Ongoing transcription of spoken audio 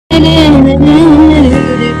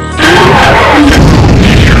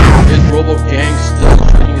His robot gangsters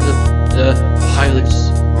shooting the pilot's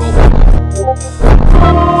robot.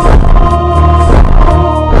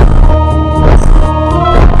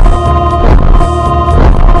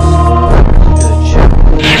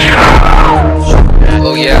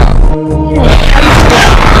 Oh yeah.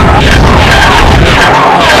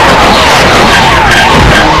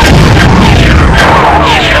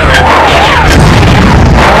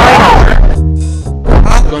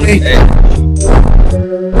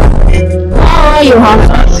 How are you, Hans?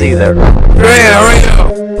 I see there. Hurry up.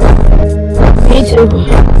 Me too.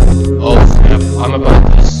 Oh snap, I'm about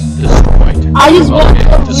to destroy it. I just want to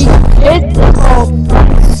hit the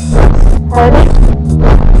pardon?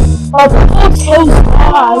 But look so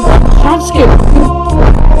fast. I'm scared.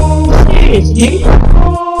 Seriously?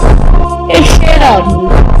 Get shit out of me.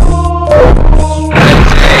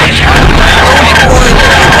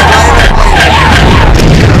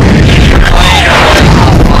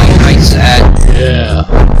 Yeah. I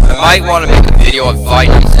might want to make a video of Fight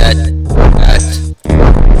Night at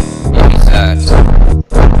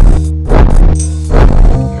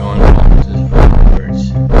Going on to the birds.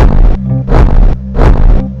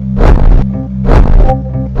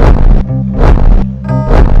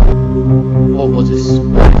 Oh, what is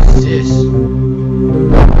this?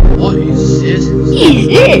 What is this?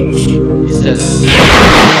 Is that?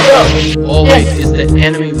 Oh wait, is the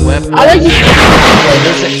enemy weapon? I like you.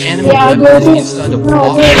 There's an enemy weapon inside the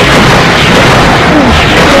box.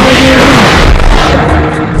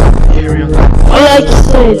 Carry on. I like to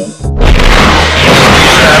say that.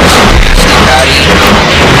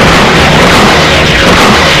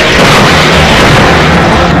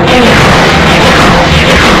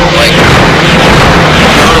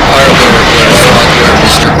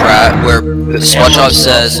 Where SpongeBob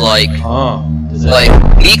says like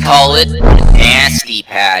we call it a nasty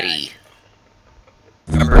patty.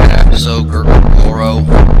 Remember that episode, Goro?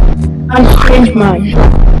 I'm changed mine.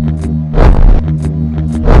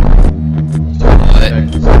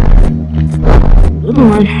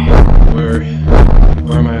 What? Where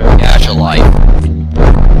am I? Catch a life.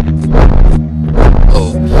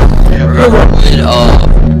 Oh, remember when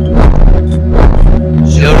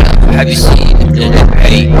have you seen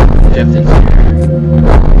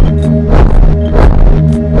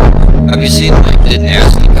Have you seen like the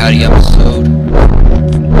Nasty Patty episode?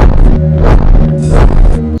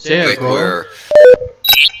 Say it, bro. Where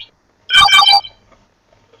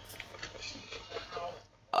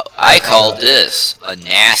I call this a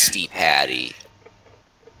nasty patty.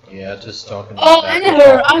 Yeah, just talking. Oh, I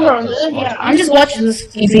heard this. Yeah, I'm just watching this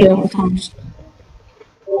TV all the time.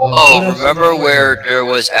 Oh, remember where there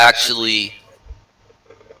was actually...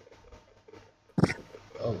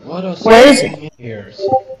 What else? Where is it? Here.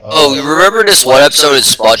 Oh, you remember this one episode of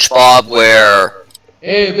SpongeBob where...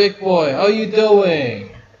 Hey, big boy, how you doing?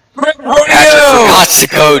 Patrick forgot to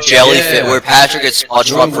go jellyfish, where Patrick and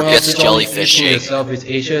SpongeBob forgets jellyfishing. It's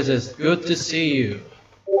Asia, it's good to see you.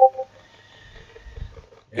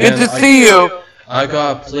 Good to see you. I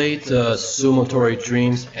got played the Sumotori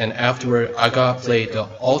Dreams, and afterward I got played the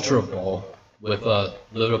Ultra Ball with a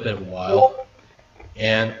little bit of while.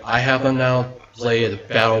 And I have now played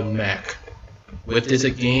Battle Mech. With these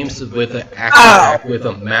games with the action with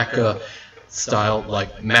a mecha style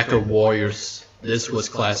like Mecha Warriors. This was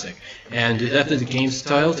classic. And after the game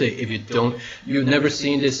style, if you've never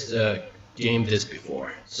seen this game this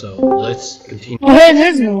before. So let's continue. Oh, hey,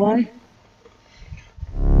 there's no one.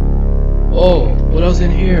 Oh, what else in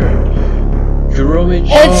here?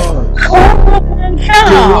 Kuromi-chan. It's Kuromi-chan.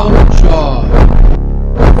 Kuromi-chan.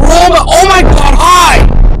 Oh my god, hi!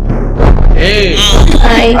 Hey.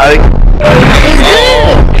 Hi.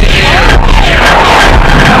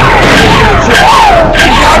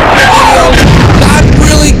 That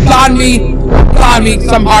really got me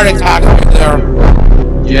some heart attacks right there.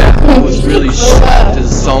 Yeah, I was really shocked to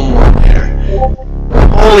someone there.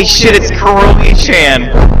 Holy shit, it's Kuromi-chan!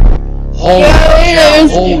 Holy,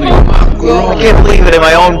 holy I mackerel. can't believe it in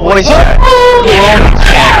my own voice chat. Kuromi-chan.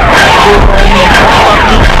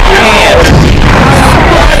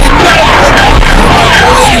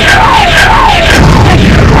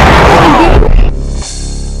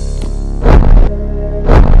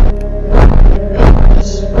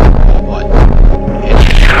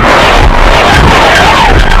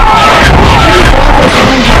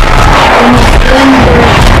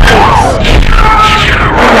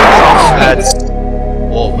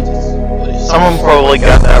 Someone probably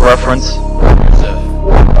got that reference. Is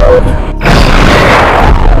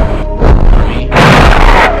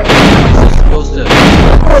it supposed to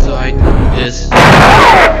decide this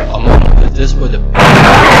among the this would have.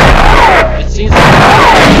 It seems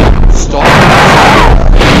like stop.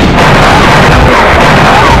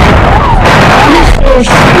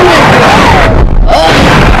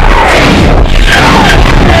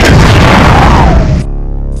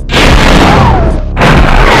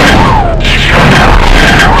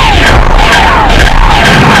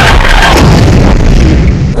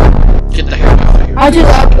 Get the heck out of here. I just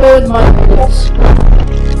uploaded my videos.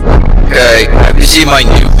 Okay, have you seen my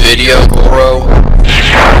new video, Goro?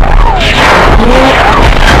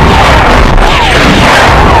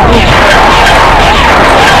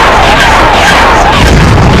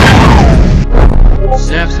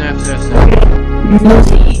 Snap.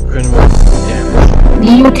 Critical damage.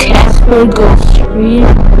 Leo Casper goes street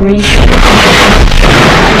racing.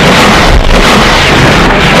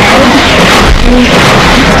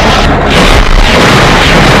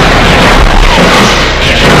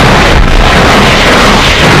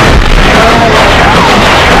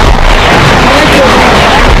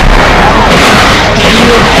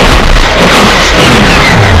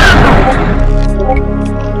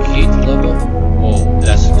 Heat level? Oh,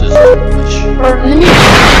 that's just much.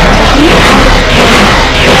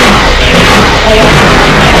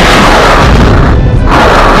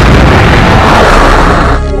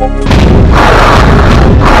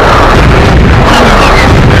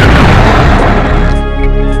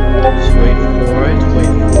 Just wait for it,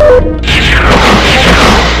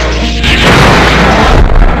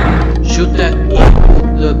 shoot that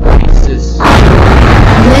into the pieces.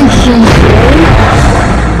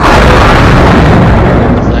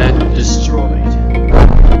 Plant destroyed.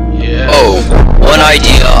 Yeah. Oh, one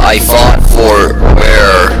idea I thought for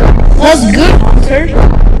where... That's good, Hunter.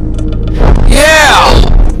 Yeah!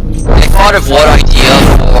 I thought of what idea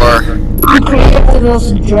for... You created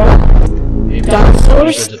those Maybe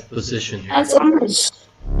dinosaurs? the position here. That's ours.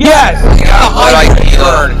 Yes! Yeah, what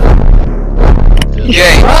idea...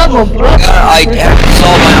 Jay, Bravo, bravo. I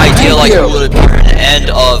saw my idea like it would appear at the end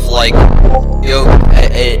of like, you know,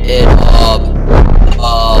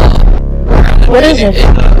 What is it?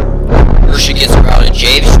 Where she gets around and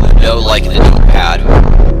James would know like the notepad.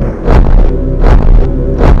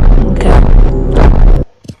 Okay.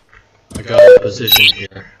 I got a position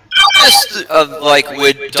here. Just like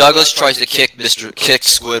when Douglas tries to kick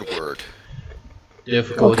Squidward.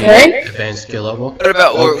 Difficulty, Okay. advanced skill level. What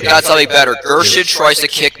about, or Okay. got something better, Gershon tries to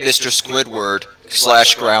kick Mr. Squidward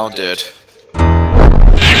 / grounded.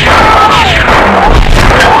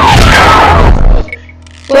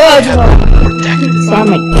 Good. Protected.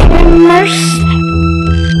 Sonic cameras.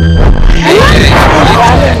 Hey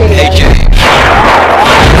Jay.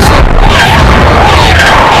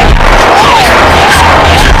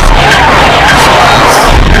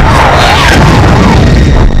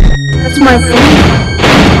 That's my friend.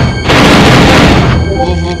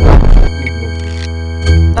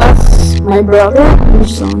 That's my brother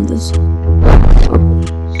who's on this.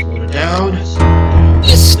 Slow it down.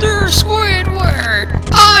 Mr. Squidward,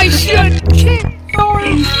 I should kick your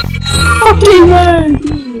Fucking man.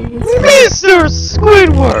 Mr.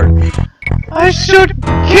 Squidward, I should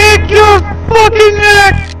kick your fucking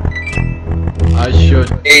neck! I should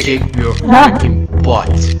kick your fucking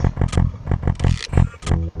butt.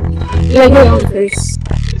 Yeah, get on the face.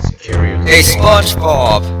 It's a carrier. Hey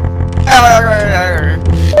SpongeBob.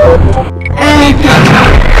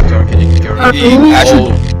 Start getting carried.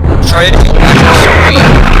 Actually, try to kill Patrick.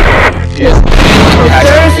 Yes.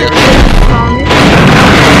 Patrick.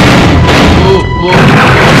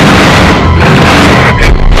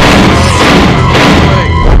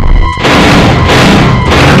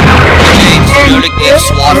 James, go to get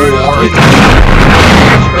SWAT forward.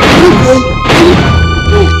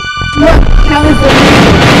 Look, California.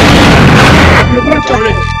 Darn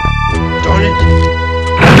it! Darn it!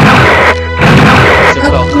 It's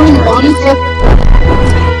about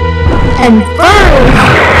And first,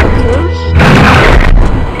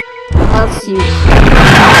 let's see.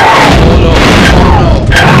 Oh no!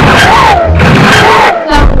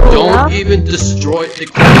 Don't even destroy the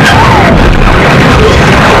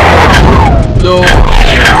no!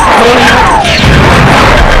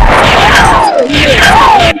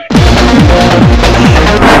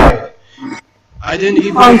 I didn't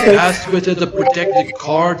even ask whether to protect the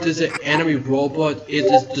car. There's an enemy robot. It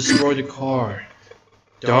just destroyed the car.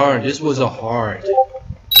 Darn, this was a hard.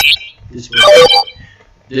 This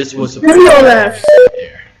was a there.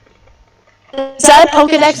 Is that a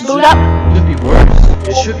Pokedex boot up? Could be worse.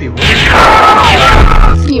 It should be worse.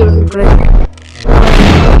 You're great.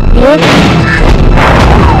 Here.